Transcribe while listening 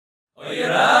So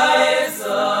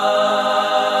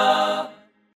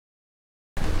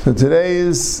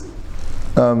today's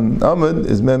amud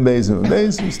is Mem Beis and Mem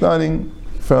Beis, starting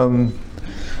from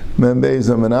Mem Beis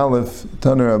and Aleph,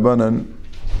 Taner Rabbanan,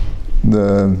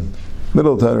 the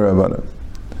middle Taner Rabbanan,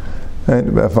 right?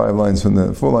 About 4 lines from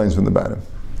the bottom.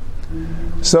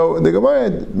 So the Gemara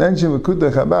had mentioned with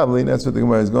Kuta Chabavli, that's what the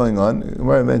Gemara is going on. The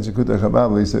Gemara mentioned Kuta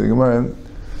Chabavli, so the Gemara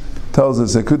tells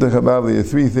us that Kuta Chabavli are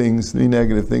 3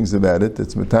 negative things about it.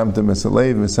 It's Metamta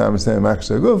Mesalev, Mesam Mesam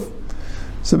Aksha Guf.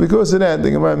 So because of that,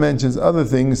 the Gemara mentions other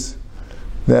things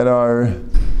that are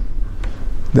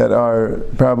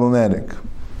problematic.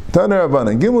 Taner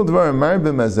Rabbanan, Gimel Dvarim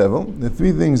Marbim Azevel, the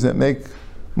 3 things that make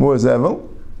more Zevel.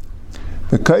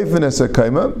 The Kaifin es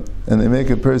Kaima, and they make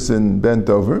a person bent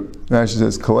over. Rashi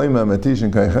says, Kalaima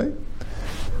Matishin Kaichai,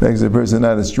 makes a person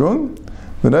not as strong.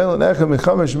 But it takes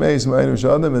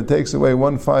away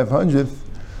 1/500th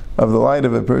of the light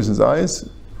of a person's eyes,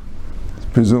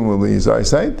 presumably his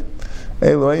eyesight.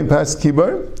 Eloim pas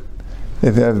kibar,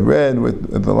 if you have bread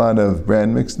with a lot of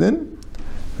bran mixed in.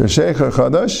 V'sheicha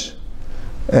chadash,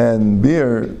 and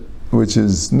beer which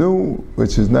is new,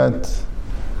 which is not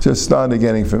just started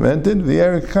getting fermented.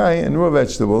 V'yerik chai, and raw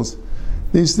vegetables.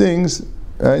 These things,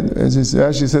 right? As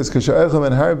Rashi says, kasha'echem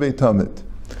and harbe tamid.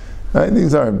 Right?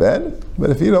 Things aren't bad,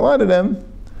 but if you eat a lot of them,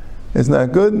 it's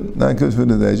not good. Not good for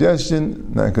the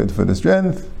digestion, not good for the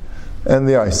strength and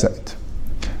the eyesight.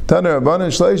 Taner Rabbanan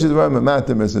Shleish is one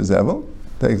Matim is a Zevel,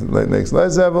 makes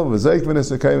less Zevel. V'zeik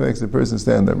v'nis akay makes the person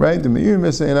stand upright. The meir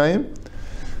misayinayim,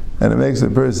 and it makes the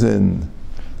person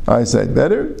eyesight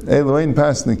better. Eloin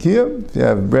pas nikia, if you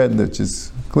have bread which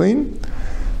is clean,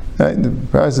 right? The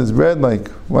processed bread like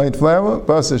white flour.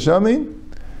 Basa shamin,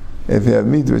 if you have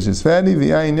meat which is fatty.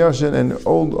 V'ayin yoshen, and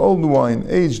old wine,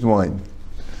 aged wine,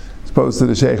 as opposed to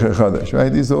the sheikher chadash. Right?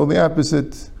 These are all the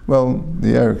opposite. Well,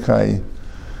 the Erikai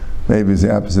maybe is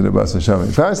the opposite of Basa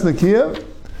Shamin. Pas Nakiya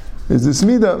is the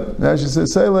Smida. Rashi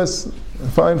says, say less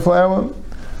fine flour.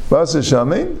 Basa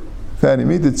Shamin, fatty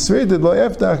meat. It's sweeted lo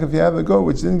eftach, if you have a goat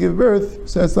which didn't give birth,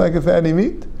 so it's like a fatty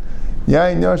meat.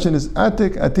 Yain Yoshin is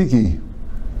Atik Atiki.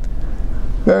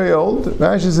 Very old.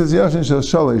 Rashi says Yoshin shel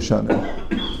Shalei Shana.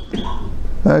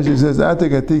 Rashi says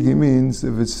Atik Atiki means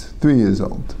if it's 3 years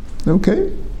old.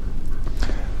 Okay.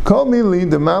 Call me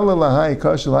lead the malalahai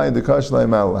kashalai the kashalai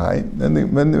malalahai. Then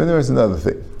there is another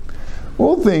thing.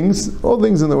 All things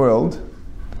in the world,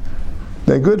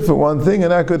 they're good for one thing and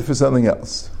not good for something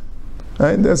else.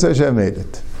 Right? That's how Hashem made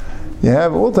it. You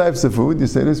have all types of food. You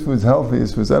say this food's healthy,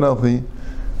 this food's unhealthy.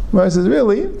 Well, says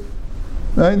really,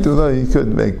 right? Although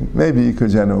maybe you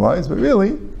could generalize, but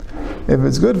really, if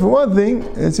it's good for one thing,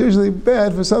 it's usually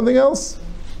bad for something else.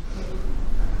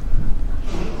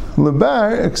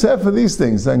 Lebar, except for these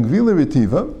things, angvila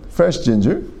retiva, fresh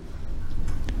ginger,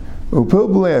 upil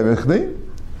b'lei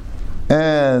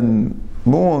and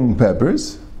long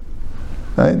peppers,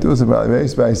 right? Those are probably very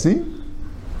spicy,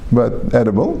 but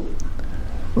edible.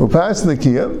 Upas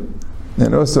nakia,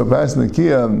 and also pas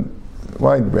nakia,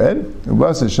 white bread.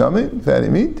 Ubasa shami, fatty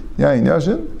meat. Yain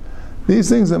yashin. These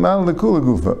things are mal lekula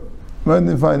gufa. I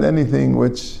didn't find anything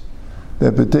which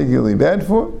they're particularly bad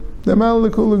for. They're mal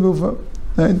lekula gufa.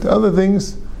 Right? Other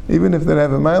things, even if they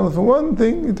have a mile for one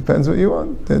thing, it depends what you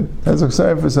want. That has a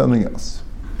sorry for something else.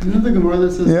 Isn't the Gemara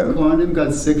that says Kohanim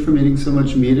got sick from eating so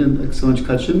much meat and so much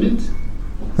kachim meat?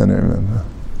 I don't remember.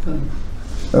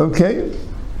 Okay.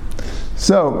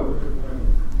 So,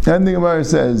 and the Gemara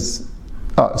says,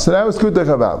 so that was Kuta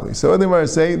Chabavli. So what the Gemara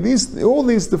say,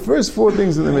 the first 4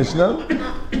 things in the Mishnah,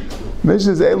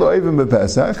 Mishnah is Elo Even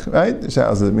B'Pesach, right? The Shal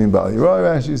doesn't mean Bali Roy.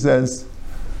 Rashi says,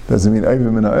 doesn't mean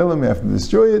Ayvim in Ha'olam, you have to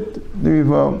destroy it,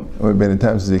 or many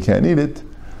times you can't eat it.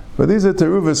 But these are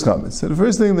Teruvas Chametz. So the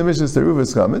first thing in the Mishnah is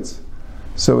Teruvas Chametz.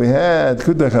 So we had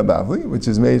Kuta Chabavli, which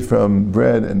is made from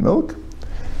bread and milk.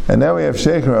 And now we have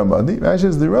Sheikher Amadi. Rashi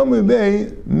says, the Ramu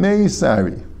Bey Mei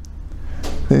Sari.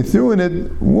 They threw in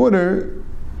it water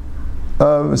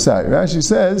of Sari. Rashi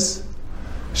says,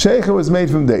 Sheikher was made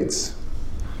from dates.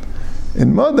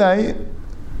 In Madai,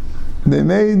 they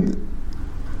made.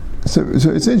 So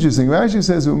it's interesting. Rashi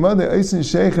says, "Umade eisin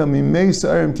sheikha mimei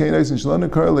sarim kein eisin shalana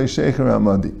karle sheikha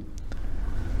amadi."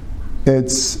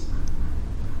 It's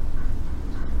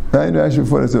right. Rashi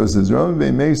before that says, "Ram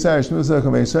mimei sar shnusa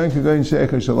kamei sarim kein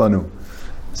sheikha shalanu."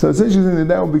 So it's interesting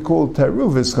that would be called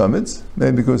taruvis chametz,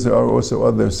 maybe because there are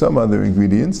also some other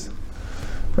ingredients,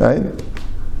 right?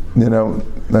 You know,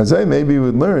 Nazai maybe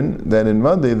would learn that in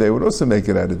Monday they would also make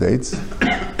it out of dates.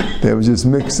 They would just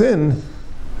mix in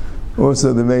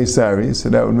also the mei sari, so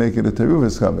that would make it a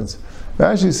teruvas chametz. It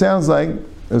actually sounds like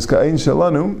it was ka'in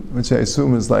shalanu, which I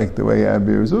assume is like the way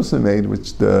beer is also made,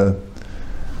 which the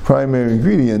primary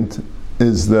ingredient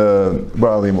is the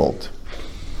barley malt.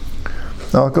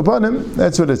 Now, kapanim,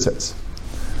 that's what it says.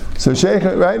 So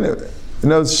sheikhar, right?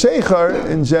 Sheikhar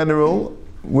in general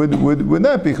would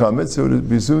not be chametz, so it would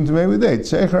be soon to make with date.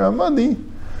 Sheikhar amadi,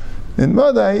 in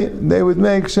Madai, they would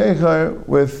make sheikhar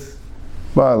with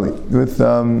barley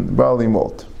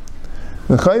malt.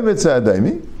 The chayvetz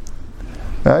adaimi,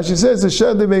 she says the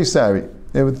shadi beisari.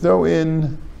 They would throw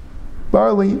in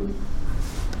barley.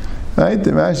 Right?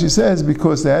 The Rashi says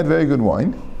because they had very good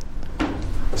wine.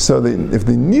 So if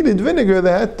they needed vinegar,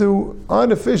 they had to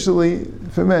artificially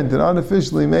ferment and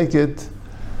artificially make it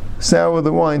sour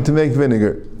the wine to make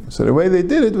vinegar. So the way they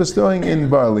did it was throwing in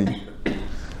barley.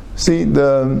 See,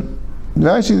 the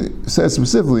Rashi says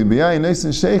specifically,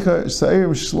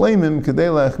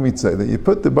 that you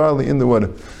put the barley in the water.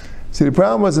 See, the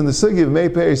problem was in the sugi of mei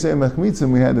peris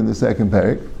machmitzim we had in the second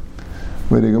parak,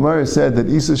 where the Gemara said that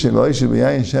Isa Shenaloisha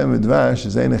B'yayin Shem Dvash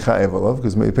is Ein Chayev Olav,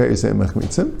 because mei peris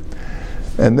machmitzim.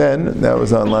 And then, that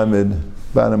was on Lamed,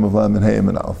 bottom of Lamed Hayim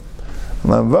and Alf.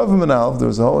 Lamed Vav and Alf, there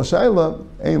was a whole Shaila,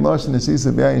 Ein Loshen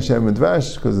Isa B'yayin Shem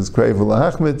Dvash, because it's Krev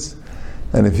L'Hachmitz.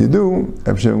 And if you do,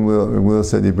 Rabbi Will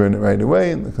said you burn it right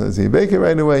away, because you bake it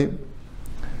right away.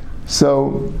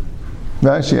 So,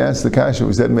 Rashi asked the kasha,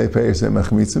 we said mei peris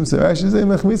machmitzim. So Rashi said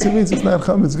machmitzim means it's not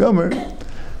chametz gomer,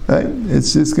 right?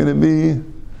 It's just going to be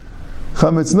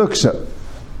chametz nuksha.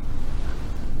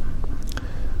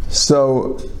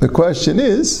 So the question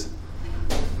is,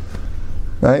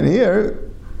 right here,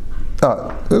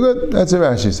 good. That's what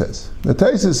Rashi says. The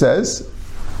Taisa says,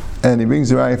 and he brings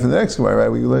the raya for the next one, right?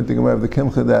 We learned the Gemara of the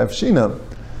Kimcha D'Avshina,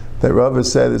 that Rava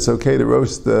said it's okay to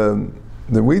roast the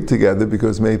wheat together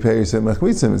because mei peris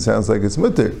machmitzim, it sounds like it's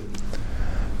mutter.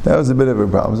 That was a bit of a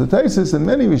problem. So Taisus and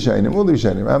many Rishayim, all the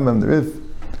Rishayim, Rambam, the Rif,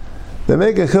 they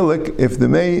make a chiluk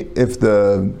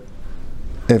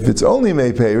if it's only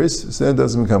mei peris, so then it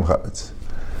doesn't become chametz.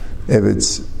 If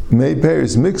it's mei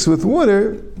peris mixed with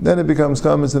water, then it becomes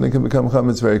chametz, and it can become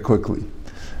chametz very quickly.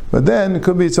 But then it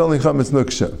could be it's only chametz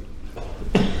nuksha.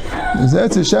 So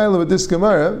that's a shayla with this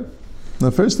Gemara.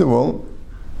 Now, first of all,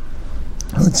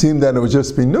 it would seem that it would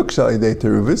just be nuksha idei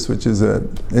teruvis, which is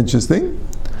interesting.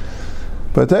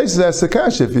 But Taisa asks the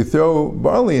kasha, if you throw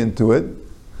barley into it,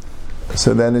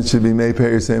 so then it should be mei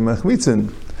peris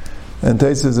machmitzin. And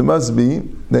Taisa says it must be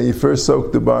that you first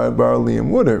soak the barley in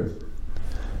water.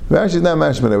 Rashi is not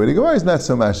mashma way. The Gemara is not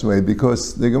so mashma way,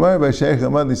 because the Gemara by Sheikh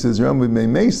Hamad says Rambi mei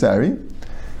meisari,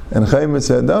 and Chaim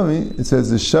Adami it says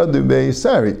the shadu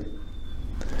beisari.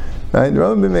 Right?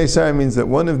 Rami Meisari means that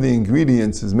one of the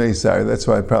ingredients is Meisari. That's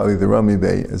why probably the Rami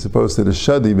Bay, as opposed to the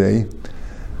Shadi Bay,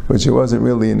 which it wasn't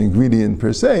really an ingredient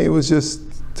per se. It was just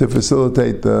to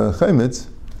facilitate the chaimitz.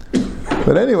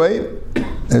 But anyway,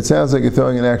 it sounds like you're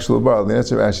throwing an actual barley. That's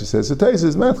what Rashi says. So Taisa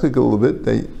is matchik a little bit.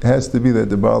 It has to be that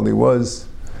the barley was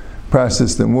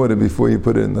processed in water before you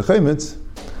put it in the chaimitz.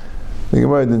 The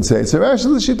Gemara didn't say it. So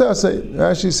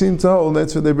Rashi seemed to hold.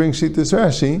 That's what they bring Shitas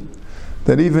Rashi,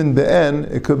 that even be'en,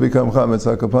 it could become chametz,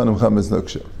 hakapanim chametz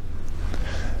nuksha.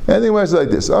 Anything else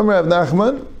like this? Amr Rav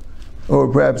Nachman, or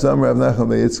perhaps Amr Rav Nachman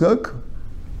be'Yitzchak,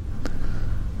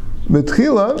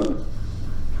 B'tchila,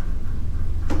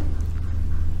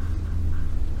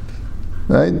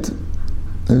 right?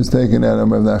 It was taken out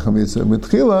Amr Rav Nachman be'Yitzchak.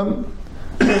 B'tchila,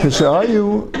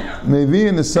 Kishahayu mevi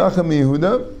in the Sachem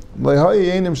Yehuda, Lehayi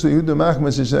Yenim Shli Yehuda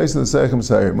Machmas Yishayis in the Sachem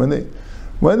Sayir.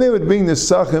 When they would bring the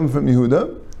Sachem from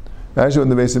Yehuda, actually when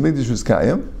the Beis HaMikdash was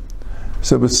Kayam,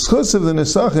 so b'schus of the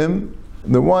Nesachim,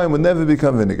 the wine would never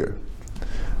become vinegar.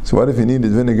 So what if you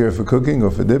needed vinegar for cooking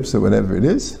or for dips or whatever it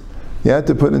is? You had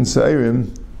to put in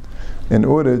Sairim in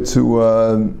order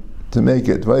to make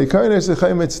it.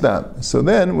 So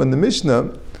then when the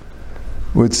Mishnah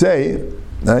would say,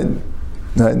 right,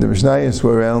 the Mishnayos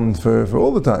were around for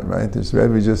all the time, right? This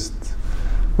Rabbi just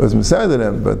was Masada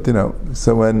them, but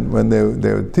so when they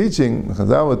were teaching,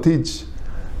 Chazal would teach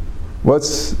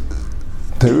what's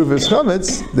Teruvus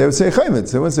Chametz, they would say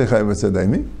Chametz. They wouldn't say Chametz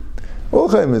Adaimi. All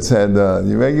Chametz had,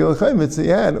 the regular Chametz he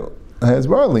has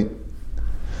barley.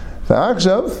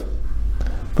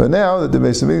 But now that the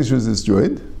Beis HaMikdash was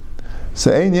destroyed,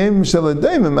 so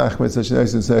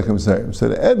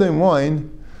the Edom wine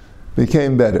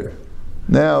became better.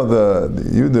 Now the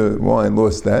Yehuda wine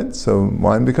lost that, so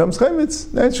wine becomes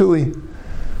Chametz, naturally.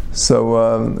 So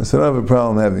they don't have a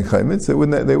problem having Chametz. They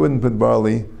wouldn't put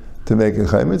barley to make a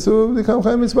chametz, so it would become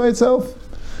chametz by itself.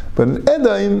 But in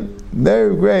Edom,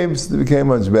 their grapes became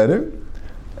much better,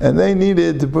 and they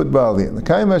needed to put barley in. It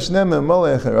says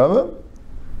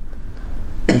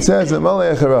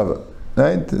Malei Echarava.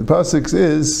 Right? The pasuk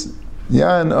is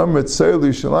Yan Amrit Seirlu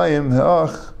Shalayim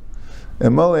Ha'ach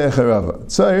and Malei Echarava.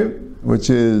 Tzair, which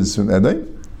is from Edom,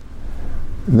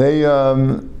 they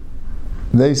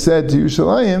said to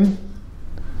Yerushalayim,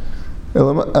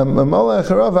 Malei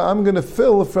Echarava, I'm going to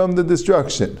fill from the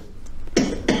destruction.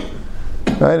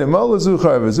 Right?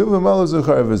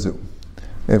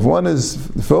 If one is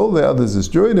filled, the other is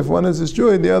destroyed. If one is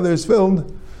destroyed, the other is filled.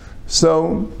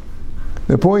 So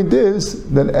the point is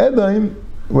that Edom,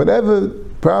 whatever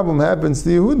problem happens to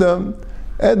Yehuda,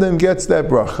 Edom gets that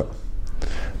bracha.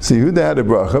 So Yehuda had a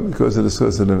bracha because of the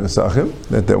Sorscher and the Pesachim,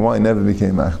 that their wine never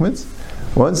became machmitz.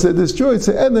 Once they're destroyed,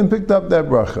 so Edom picked up that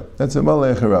bracha. That's a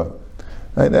malei echarav.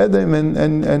 Right? Edom and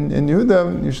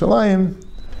Yehuda, Yerushalayim,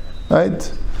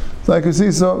 right? It's like you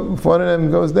see, so if one of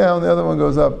them goes down, the other one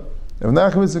goes up. If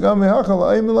Yaakov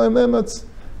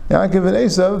and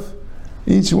Esav,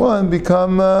 each one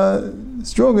become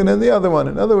stronger than the other one.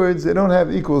 In other words, they don't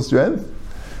have equal strength.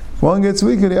 If one gets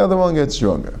weaker, the other one gets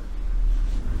stronger.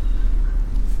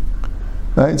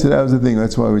 Right? So that was the thing.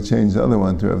 That's why we changed the other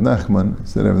one to Rav Nachman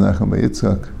instead of Nachman by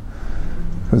Yitzchak.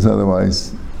 Because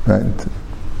otherwise, right?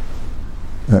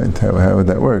 How would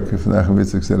that work? If Nachman by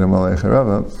Yitzchak said Malei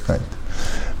Echarava, right?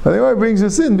 But the Gemara brings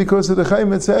us in because of the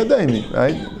Chaimitz Ha'adaimi,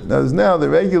 right? Now the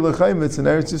regular Chaimitz in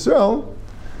Eretz Yisrael,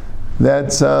 that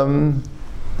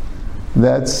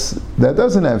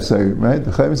doesn't have Sarim, right?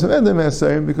 The Chaimitz of Edom has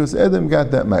Sarim because Edom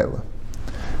got that Maila.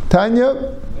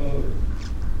 Tanya,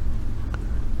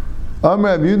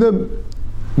 Amr Yehuda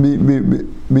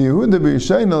Yehuda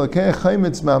b'Yishayna l'kei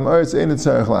Chaimitz ma'am Aretz ein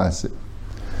tzarich la'aseh.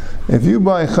 If you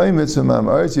buy Chaimitz from ma'am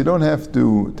Aretz, you don't have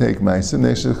to take Ma'asim.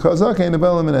 Neshech Chazak ein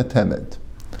abelam in a temet.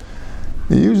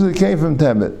 It usually came from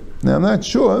Temet. Now I'm not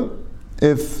sure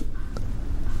if,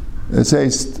 let's say,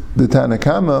 the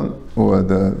Tanakama, or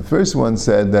the first one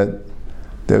said that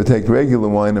they would take regular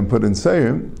wine and put in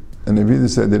Seir, and the Rabbi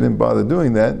said they didn't bother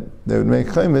doing that, they would make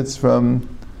Chaimitz from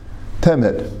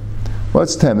Temet.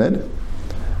 What's Temet?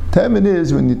 Temet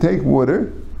is when you take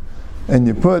water, and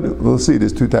you put, we'll see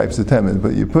there's two types of Temet,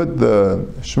 but you put the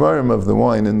shmarim of the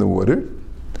wine in the water,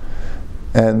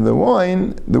 and the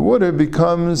water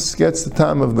gets the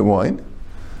time of the wine,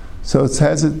 so it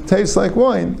tastes like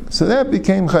wine. So that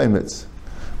became chaimitz.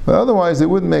 But otherwise, it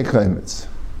wouldn't make chaimitz.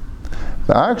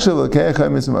 Now,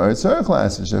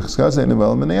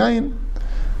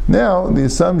 the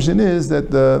assumption is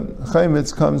that the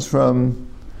chaimitz comes from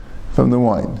the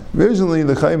wine. Originally,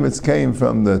 the chaimitz came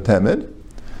from the temed,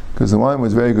 because the wine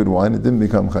was very good wine. It didn't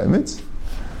become chaimitz.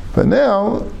 But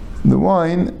now, the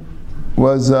wine's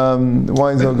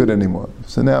no good anymore.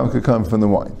 So now it could come from the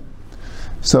wine.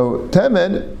 So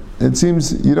temed, it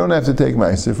seems you don't have to take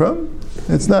meiser from.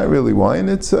 It's not really wine.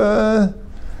 It just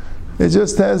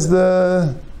has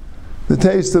the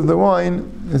taste of the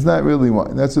wine. It's not really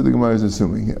wine. That's what the Gemara is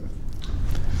assuming here.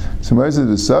 So Gemara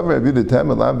says, "The Rabbi the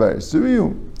temed labar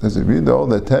suriyu." Does it read all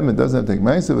that temed doesn't have to take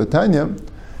meiser? But Tanya,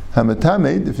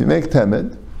 hamatamed. If you make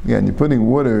temed, again, you're putting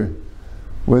water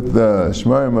with the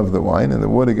shmarim of the wine, and the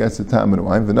water gets the time of the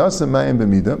wine. V'nasa mayim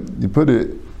b'mida. You put a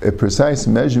precise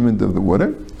measurement of the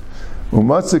water.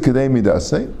 Umatza kadei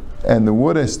midasei, and the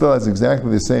water still has exactly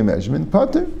the same measurement.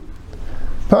 Pater.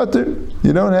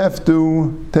 You don't have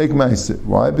to take meiser.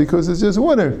 Why? Because it's just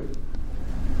water.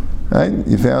 Right?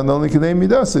 You found only kadei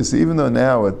midasei. So even though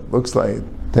now it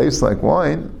tastes like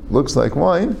wine, looks like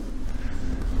wine,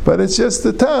 but it's just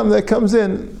the time that comes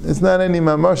in. It's not any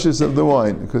mamashis of the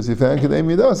wine, because you found kadei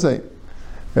midasei.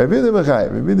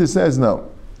 Rabbi says no.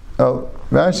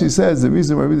 Rashi says the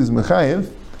reason why Rabbi is mechayev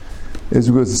is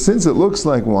because since it looks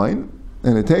like wine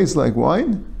and it tastes like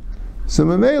wine, so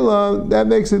memela, that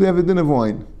makes it have a din of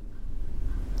wine.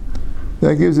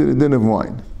 That gives it a din of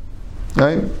wine,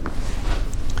 right?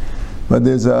 But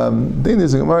there's a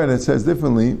Gemara that says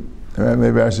differently. Right?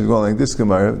 Maybe I should go like this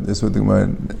Gemara. This is what the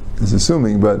Gemara is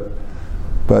assuming, but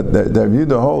the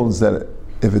Yehuda holds that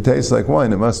if it tastes like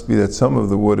wine, it must be that some of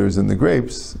the water is in the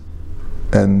grapes,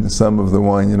 and some of the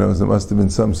wine, there must have been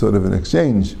some sort of an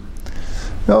exchange.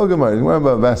 No Gemara. Gemara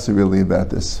about Vasa really about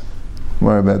this.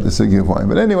 More about the sugya of wine.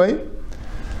 But anyway,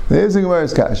 there's the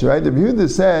Gemara's kasha, right? The Yehuda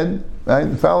said, right,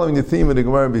 following the theme of the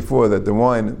Gemara before, that the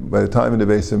wine, by the time of the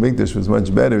Beis Hamikdash, was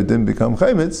much better, it didn't become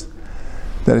chaimitz,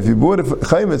 that if you bought a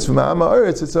chaimitz from Amma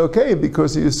Eretz, it's okay,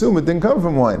 because you assume it didn't come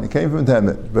from wine, it came from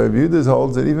temet. But Yehuda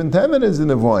holds that even temet is in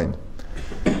of wine.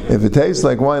 If it tastes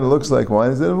like wine, it looks like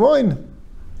wine, it's in of wine.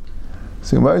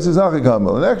 So Gemara says,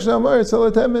 Achikamal, and actually Amma Eretz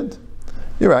ala temet.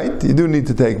 You're right, you do need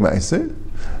to take meiser,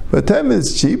 but temet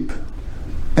is cheap,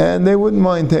 and they wouldn't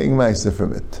mind taking meiser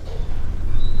from it.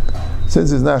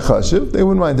 Since it's not chashuv, they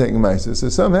wouldn't mind taking meiser. So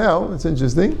somehow, it's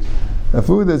interesting, a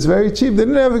food that's very cheap, they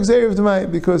didn't have exeir of the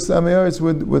because Amayaris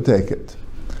would take it.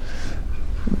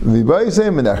 V'bay say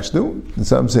menachshtu, and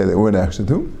some say they were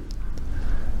nachshtu.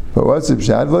 But what's the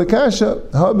pshat?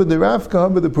 V'lekasha, haba the Ravka,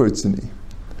 haba the Purtzini.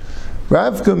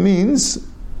 Ravka means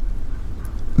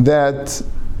that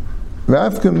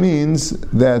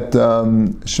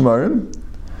shmarim,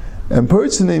 and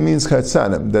Purtzini means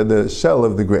chatzanim, that the shell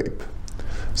of the grape.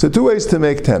 So two ways to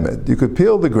make temed. You could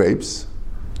peel the grapes,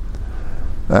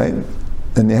 right?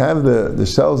 And you have the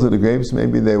shells of the grapes.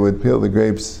 Maybe they would peel the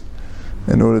grapes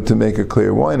in order to make a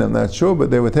clear wine, I'm not sure, but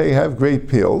they would have grape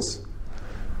peels,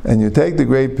 and you take the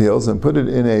grape peels and put it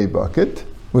in a bucket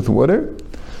with water,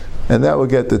 and that will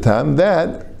get the tam.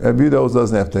 That, Rabbi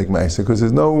doesn't have to take ma'aser, because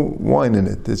there's no wine in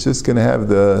it. It's just going to have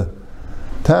the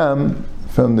tam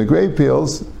from the grape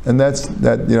peels, and that you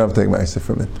don't have to take ma'aser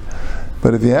from it.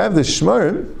 But if you have the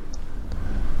shmarim,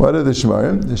 what are the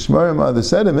shmarim? The shmarim are the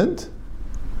sediment,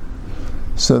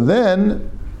 so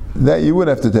then that you would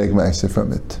have to take ma'aser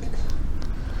from it.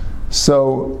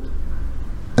 So,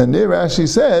 and there Rashi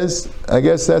says, I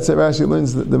guess that's how Rashi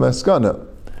learns the maskana,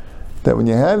 that when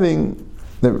you're having,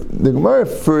 the Gemara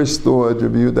first thought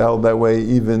Rabbi Yehuda held that way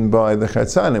even by the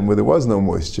chatzanim, where there was no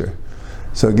moisture.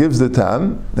 So it gives the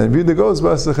tam, and Rabbi Yehuda goes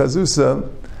b'asa chazusa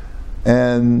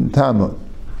and tamun.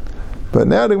 But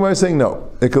now the Gemara is saying no.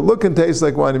 It could look and taste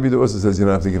like wine. Rabbi Yehuda also says you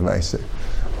don't have to give ma'aser.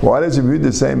 Why does Rabbi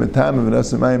Yehuda say tam of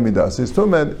anasa mayim midas? It's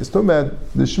talking about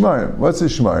the shmarim. What's the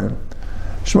shmarim?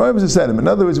 Shmarim is a sediment. In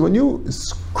other words, when you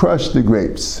crush the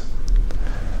grapes,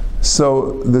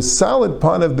 so the solid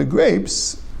part of the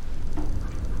grapes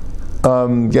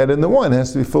get in the wine. It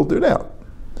has to be filtered out,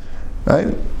 right?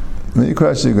 When you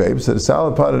crush the grapes, so the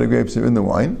solid part of the grapes are in the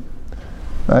wine,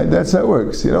 right? That's how it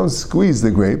works. You don't squeeze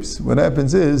the grapes. What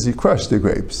happens is you crush the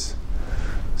grapes.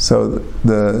 So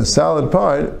the solid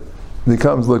part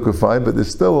becomes liquefied, but there's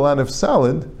still a lot of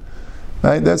solid,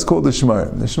 right? That's called the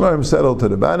shmarim. The shmarim settle to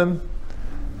the bottom,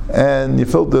 and you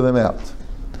filter them out.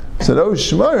 So those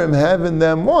shmarim have in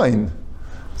them wine.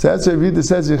 So that's why Rabbi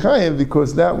says Yechayim,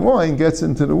 because that wine gets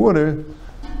into the water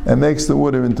and makes the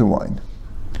water into wine.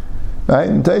 Right?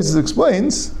 And Taisus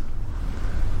explains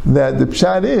that the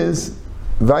pshat is,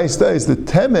 Vaista is the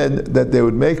temed that they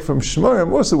would make from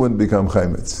shmarim also wouldn't become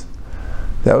chaymitz.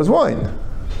 That was wine.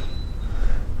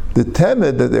 The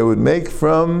temed that they would make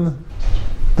from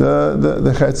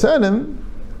the chatzanim,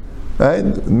 right?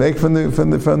 Make from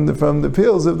the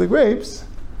peels of the grapes,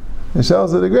 the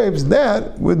shells of the grapes,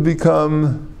 that would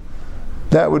become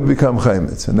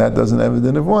chaymitz, and that doesn't have a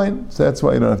din of wine, so that's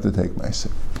why you don't have to take ma'aser.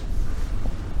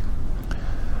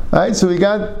 Alright, so we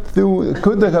got through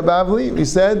Kudach Habavli. We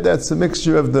said that's a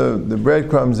mixture of the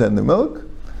breadcrumbs and the milk,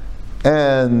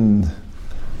 and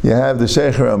you have the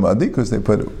Shecher Amadi, because they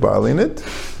put barley in it,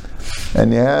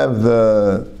 and you have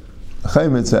the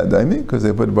Chaymitz Adaimi, because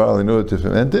they put barley in order to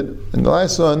ferment it. And the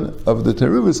last one of the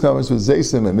Teruvas comments was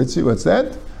Zeisem Amitzri. What's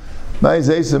that? My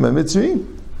Zeisem Amitzri.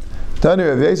 Tani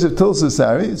Rav Yosef Tilsa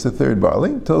Sari, it's the third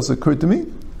barley. Tilsa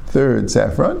Kurtumi, third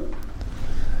saffron.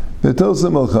 The Tilsa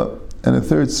Milcha, and a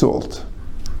third salt.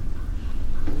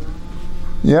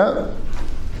 Yeah?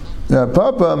 Rav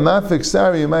Papa Mafik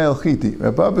Sari Mayal Chiti.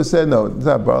 Rav Papa said no, it's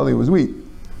not barley, it was wheat.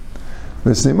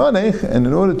 V'snimanech, and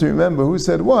in order to remember who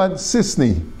said what,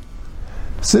 Sisni.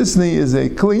 Sisni is a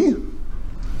kli,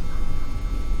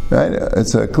 right?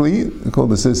 It's a kli called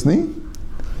the sisni.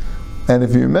 And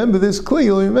if you remember this kli,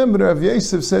 you'll remember that Rav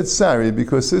Yosef said sari,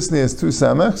 because sisni has two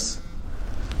samachs.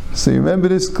 So you remember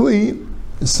this kli.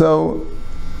 So,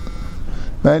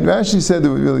 right? Rashi said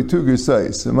there were really two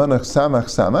gersais, manach samach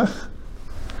samach,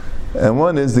 and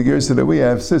one is the gersa that we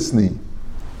have, sisni,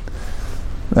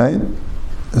 right?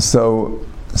 So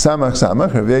samach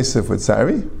samach, Rav Yosef with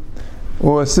sari,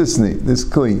 or sisni, this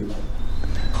kli.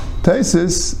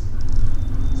 Taisus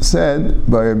said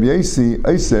by Rabbi Yossi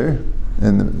Eiser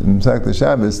in Masechta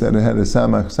Shabbos that it had a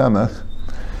samach samach.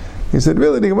 He said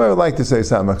really the Gemara would like to say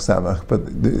samach samach, but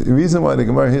the reason why the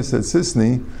Gemara here said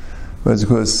sisni was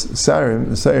because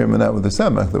sarim are not with the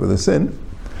samach, they're with a sin.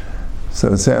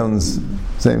 So it sounds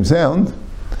same sound,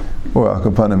 or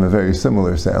akapanim a very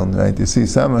similar sound, right? You see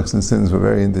samachs and sins were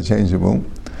very interchangeable.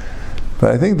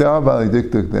 But I think the Arbali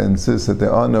Diktuk then insists that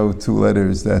there are no two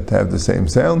letters that have the same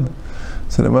sound,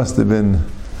 so there must have been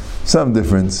some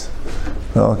difference.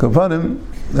 Al Kapanim,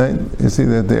 right? You see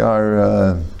that they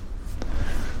are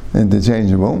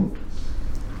interchangeable.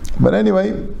 But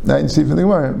anyway, now you see from the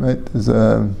Gemara, right?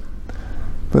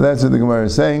 But that's what the Gemara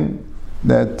is saying,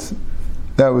 that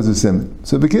was a simon.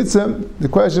 So B'kitzah, the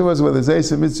question was whether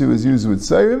Zeis Mitzvah was used with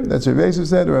Seirim, that's what Rav Yosef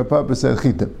said, or Rav Papa said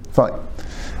Chita. Fine.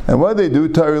 And what they do,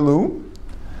 Tarilu,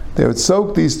 they would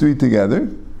soak these three together,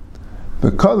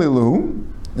 B'kalilu,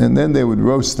 and then they would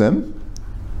roast them,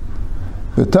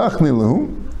 v'tachni lahu,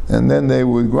 and then they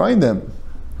would grind them.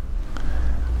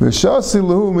 V'shasi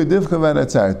lahu midivcha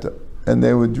v'anatzarta, and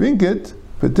they would drink it,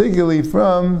 particularly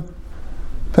from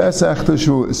Pesach to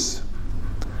Shavuos,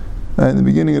 at the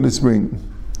beginning of the spring.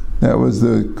 That was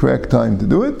the correct time to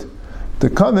do it. To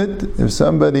come it, if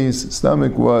somebody's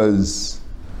stomach was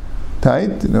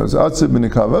tight, it was atzib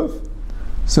b'nikavav,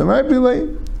 so it might be late.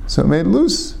 So it made it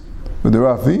loose with the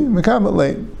Rafi, mekamet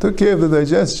late. Took care of the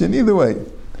digestion either way.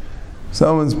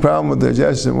 Someone's problem with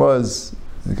digestion was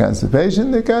the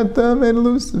constipation, they got made it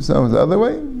loose. If someone's the other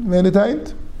way, made it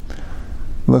tight.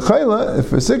 L'chayla,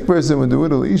 if a sick person would do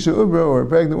it, l'isha ubra, or a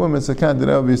pregnant woman, sakanta,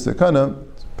 that would be sakana,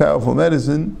 powerful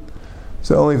medicine,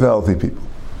 so only for healthy people.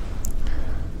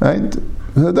 Right?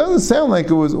 So it doesn't sound like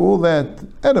it was all that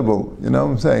edible, you know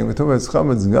what I'm saying? We're talking about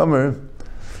chametz gamer,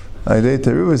 idei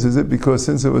teruvus, is it because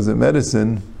since it was a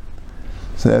medicine,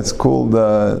 so that's called,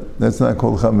 that's not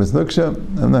called chametz nuksha?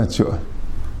 I'm not sure.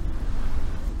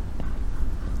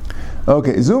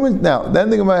 Okay, zoom in now. Then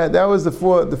think about it. That was the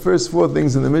first four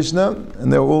things in the Mishnah,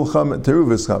 and they were all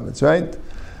teruvus chametz, right?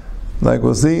 Like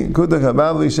we'll see. Now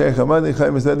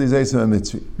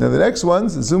the next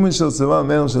ones, zumin shel tzavam,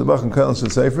 menel shel bachim, kalel shel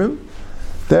seifrim,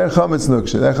 they're chametz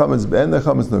nuksha, they're chametz ben, they're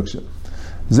chametz nuksha.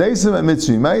 Zeisim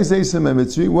amitzri. My zeisim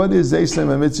amitzri. What is zeisim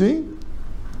amitzri?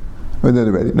 We did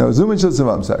already. No, zumin shel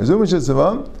tzavam. Sorry, zumin shel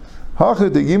tzavam. Hachet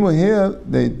degimu here.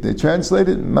 They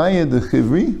translated maya de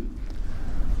chivri.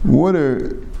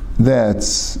 Water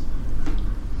that's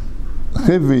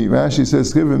chivri. Rashi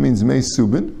says chivri means meis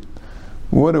subin.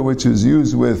 Water which is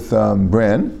used with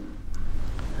bran.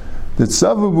 That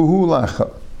savu buhu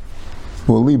lacha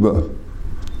or liba.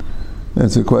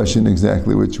 That's a question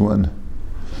exactly which one.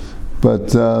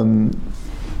 But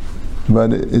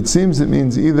it seems it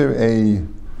means either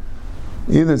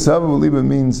savu liba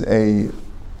means a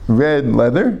red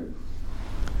leather.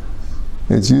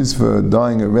 It's used for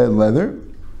dyeing a red leather.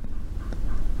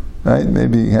 Right?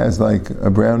 Maybe it has like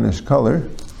a brownish color,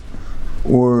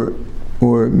 or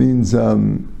it means the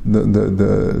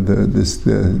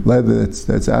leather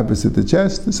that's opposite the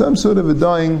chest, some sort of a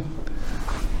dyeing,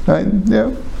 right?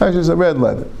 Yeah, actually it's a red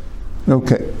leather.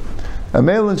 Okay.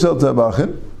 Amelin shel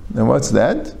tabachin, and what's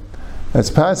that? That's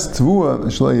past tvua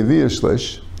shlo yaviyah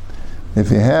shlish.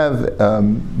 If you have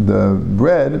the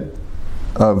bread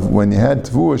of when you had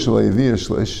tvua shlo yaviyah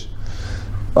shlish,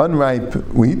 unripe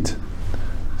wheat,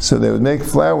 so they would make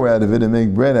flour out of it and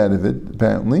make bread out of it,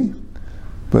 apparently.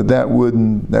 But that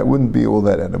wouldn't be all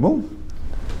that edible.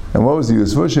 And what was the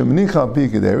use?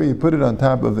 You put it on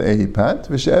top of a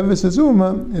pot. It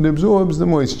absorbs the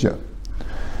moisture.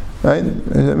 Right?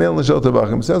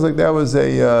 Sounds like that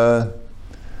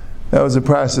was a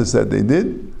process that they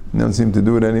did. They don't seem to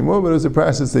do it anymore, but it was a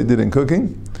process they did in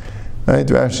cooking. Right?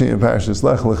 Rashi and Parshas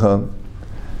Lech Lecha,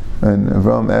 and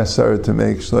Avraham asked Sarah to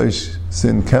make shloish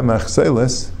sin kemach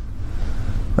selis.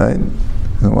 Right?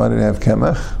 And why did it have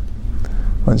kemach?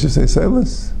 Why don't you say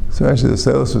selis? So actually the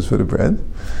selis was for the bread.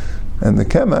 And the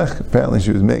kemach, apparently she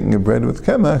was making a bread with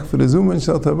kemach for the zuman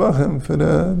shel tabachim,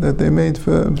 that they made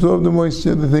for absorb the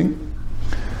moisture of the thing.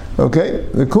 Okay,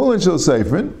 the kulin shel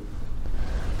seifrin.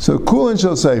 So kulin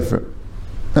shel seifrin.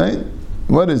 Right?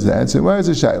 What is that? So where is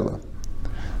the shaila?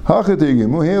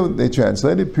 Here they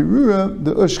translated pirura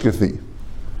the ushkafi.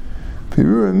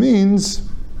 Pirura means,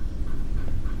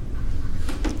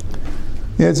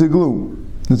 it's a glue.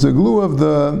 It's a glue of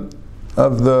the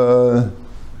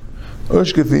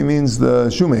ushkafi means the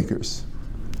shoemakers.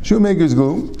 Shoemakers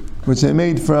glue, which it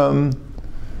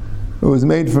was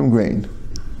made from grain.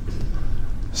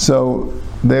 So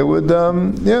they would,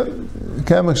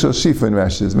 kamach shel shifa in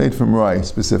Rashi is made from rye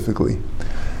specifically,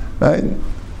 right?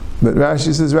 But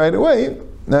Rashi says right away,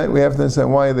 right, we have to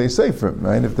understand why are they safer,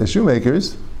 right? If they're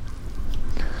shoemakers,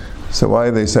 so why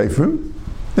are they safer?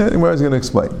 The Gemara is going to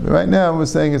explain. But right now, we're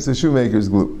saying it's a shoemaker's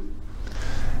glue.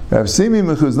 Rav Simi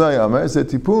Mechuznai Amar said,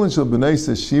 "Tipulin shel b'nei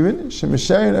shirin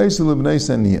shemishayin oisel b'nei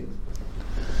saniyim."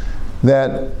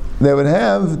 That they would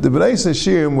have the b'nei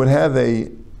shirim would have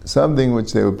something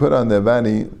which they would put on their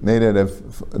body made out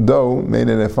of dough, made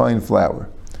out of fine flour.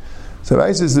 So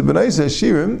Rav says the b'nei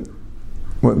shirim,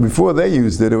 before they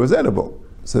used it, it was edible.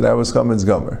 So that was chametz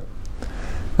gomer.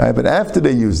 Right, but after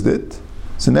they used it,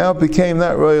 so now it became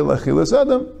not royal achilas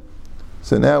adam.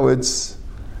 So now it's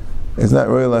not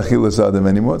royal achilas adam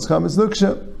anymore. It's chametz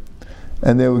nuksha,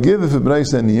 and they would give it for b'nei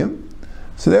saniyim.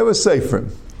 So they were sefer.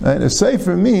 Right? A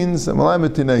sefer means a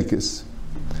malamet tinekis.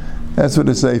 That's what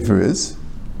a sefer is.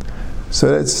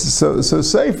 So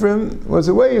sefer was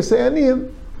a way you say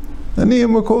aniyim.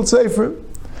 Aniyim were called sefer.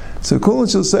 So kulin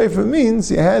shel sefer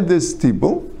means you had this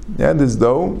tibul, you had this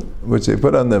dough which they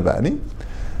put on their body.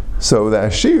 So the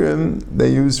Ashirim, they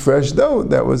used fresh dough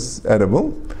that was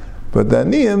edible, but the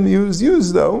Aniyim used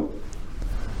used dough.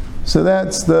 So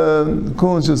that's the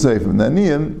Kulin Shel Seifrim. The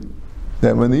Aniyim,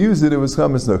 that when they used it, it was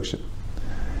Chametz Nuksha.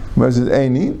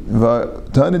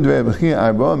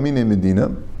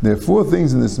 There are four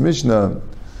things in this Mishnah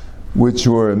which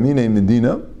were Mine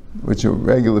Medina, which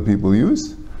regular people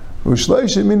use. And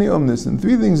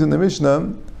three things in the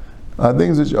Mishnah are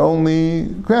things which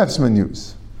only craftsmen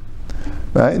use.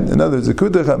 Right? In other words, the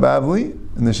Kutach HaBavli,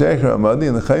 and the Sheikh Ramadi,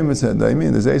 and the Chaimis HaDaimi,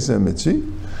 and the Zeisa HaMitzi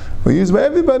were used by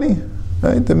everybody.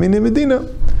 Right? The Mine Medina.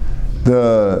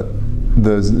 The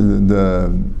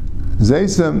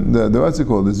Zeisam, the what's it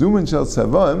called? The Zuman Shel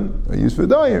Savan are used for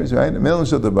dyers, right? The Melon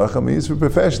Shel Tabachim are used for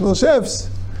professional chefs.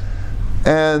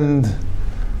 And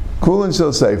Kulin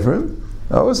Shel Seifrim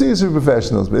are also used for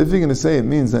professionals. But if you're going to say it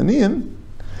means Aniyim,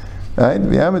 right?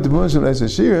 V'yamet Tibun Shel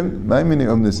Esashirim, my meaning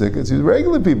it's used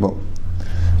regular people.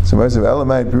 So if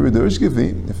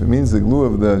it means the glue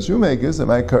of the shoemakers, I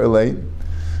might correlate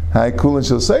Hai Kulin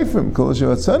Shel Seifrim, Kulin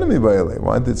Shel Atsanami Bayale.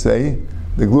 Why did it say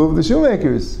the glue of the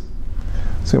shoemakers?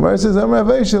 So Gemara says, Amar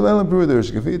Vaishal Elam Perudah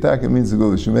Shkafi. Taka means the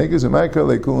glue of the shoemakers. And Michael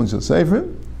Le Kulin Shel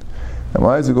Seifrim. And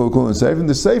why is it called Kulin Seifrim?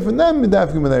 The Seifrim Nam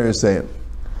Midafkim Menayir Sayim.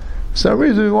 For some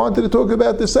reason we wanted to talk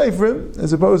about the Seifrim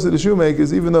as opposed to the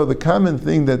shoemakers, even though the common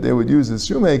thing that they would use is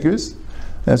shoemakers.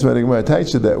 That's why the Gemara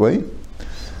touched it that way.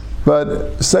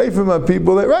 But Seifrim are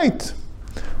people that write.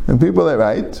 And people that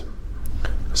write,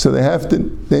 so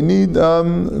they need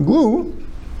glue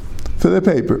for their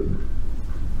paper.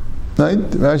 Right?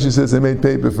 Rashi says they made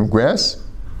paper from grass,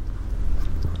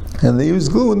 and they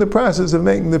used glue in the process of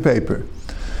making the paper.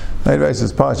 Right? Rashi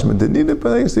says parchment didn't need it,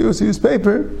 but they also used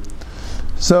paper.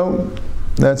 So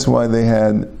that's why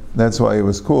it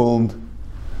was called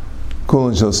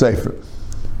Kulin Shel Sefer.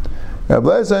 So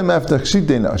what's the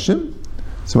Takshitei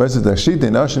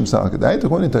Nashim Salkadai?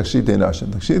 According to Takshitei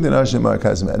Nashim are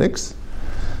cosmetics.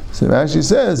 So Rashi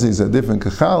says these are different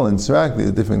kachal and srak, these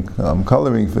are different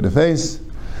coloring for the face.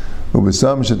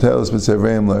 Ubisam shetelos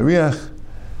b'tzevreim la'riach,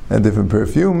 and different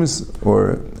perfumes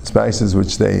or spices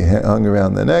which they hung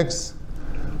around their necks.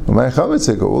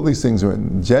 All these things are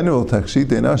in general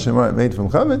takshitei nashim aren't made from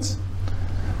chametz.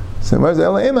 So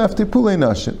elaim after tipulei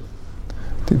nashim.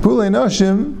 Tipulei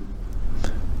nashim,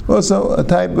 also a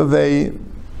type of a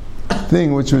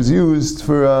thing which was used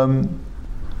for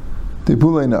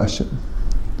tipulei nashim.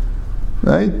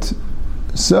 Right?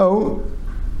 So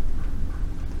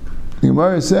the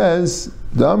Gemara says,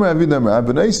 the Amar Avid Amar,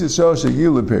 but Isis Shol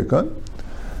Shegil Lepirkon,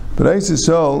 but Isis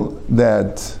Shol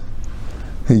that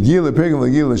Hegil Lepirkon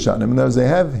Legil Leshanim. In other words, they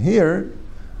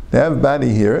have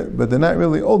body hair, but they're not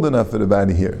really old enough for the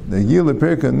body hair. The Hegil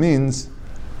Lepirkon means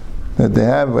that they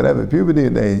have whatever puberty,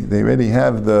 they already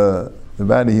have the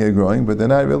body hair growing, but they're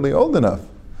not really old enough.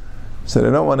 So they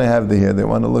don't want to have the hair, they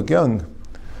want to look young.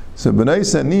 So B'nai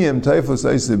Saniyim Taifos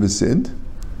Eiseh B'Sid.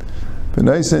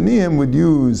 B'nai Saniyim would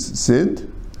use Sid.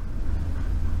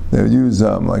 They would use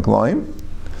like lime.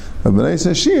 But B'nai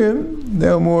Sashirim, they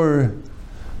were more,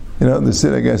 the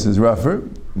Sid I guess is rougher.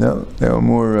 No, they were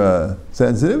more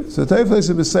sensitive. So Taifos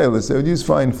Eiseh B'Selis, they would use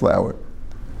fine flour.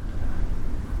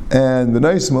 And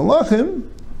B'nai Malachim,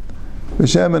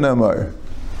 B'Shem Amar.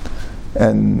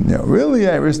 And really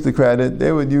aristocratic,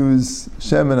 they would use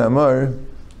Shem and Amar,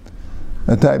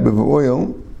 a type of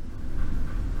oil.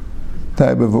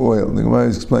 The Gemara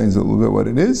explains a little bit what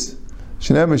it is.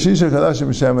 Right?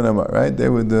 They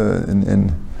would in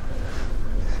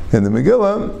the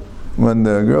Megillah, when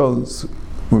the girls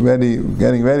were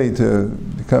getting ready to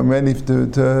become ready to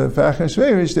Fach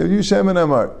HaShverish, they would use Shem and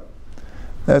Amar.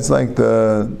 That's like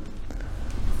the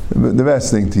best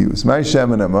thing to use. My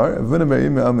Shem and Amar. What is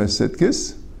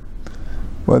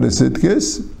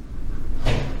Sitkis?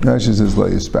 Rashi says Lo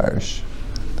Yisparish.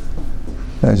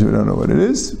 Actually, we don't know what it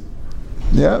is.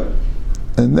 Yeah.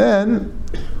 And then,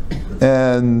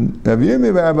 Rabbi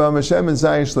Yirmi Barabam Hashem and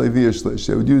Zayin Shlevi Shlish.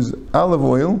 They would use olive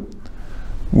oil,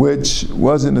 which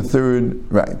wasn't a third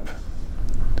ripe.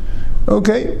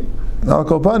 Okay. I'll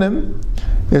call upon him.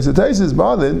 Yes, the Tais is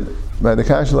bothered by the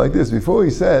kasha like this. Before he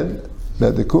said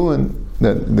that the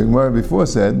Gemara before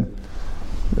said,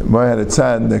 the Gemara had a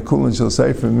tzad, that Kulin Shel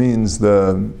Sefer means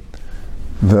the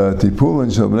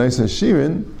Tipulin Shel B'nai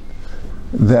Sashirin,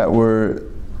 that were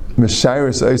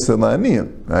Meshairis Eisel La'aniyim,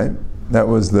 right? That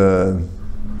was the...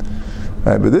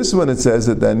 Right, but this one it says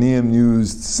that the Aniyim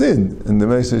used Sid, and the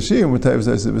B'nai Sashirim were types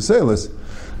of Eisel B'Selis.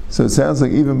 So it sounds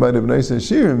like even by the B'nai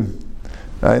Sashirim,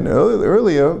 right,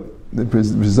 earlier, the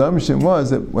presumption was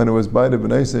that when it was by the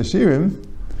B'nai Sashirim,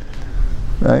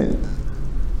 right,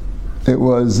 it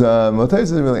was, well, Tais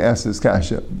doesn't really ask this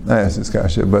kasha. I asked this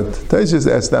kasha, but Tais just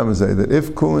asked Damazai that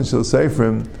if Kulin Shel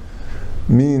Seifrim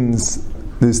means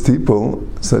this tipul,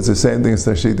 so it's the same thing as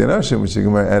Tashit and Ashim, which the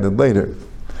Gemara added later.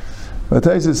 But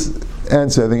Tais'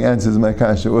 answer, I think, answers my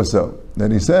kasha also.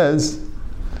 That he says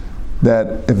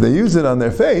that if they use it on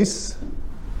their face,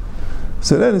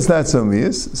 so then it's not so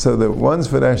mias. So the ones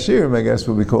for Ashirim, I guess,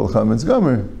 will be called Chametz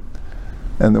Gomer.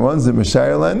 And the ones that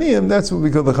Mashayar Laniyim, that's what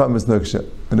we call the Chametz Nuksha.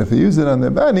 But if they use it on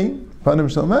their body, Panim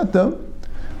Shalmato,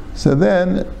 so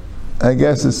then, I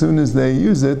guess as soon as they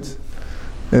use it,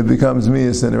 it becomes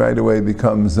mias and right away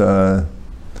becomes, right.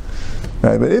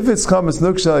 But if it's Chametz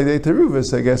Nuksha like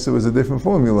Teruvis, I guess it was a different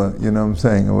formula, you know what I'm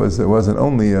saying? It wasn't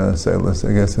only Seilus,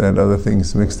 I guess it had other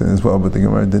things mixed in as well, but the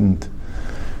Gemara didn't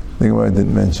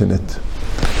mention it.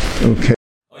 Okay.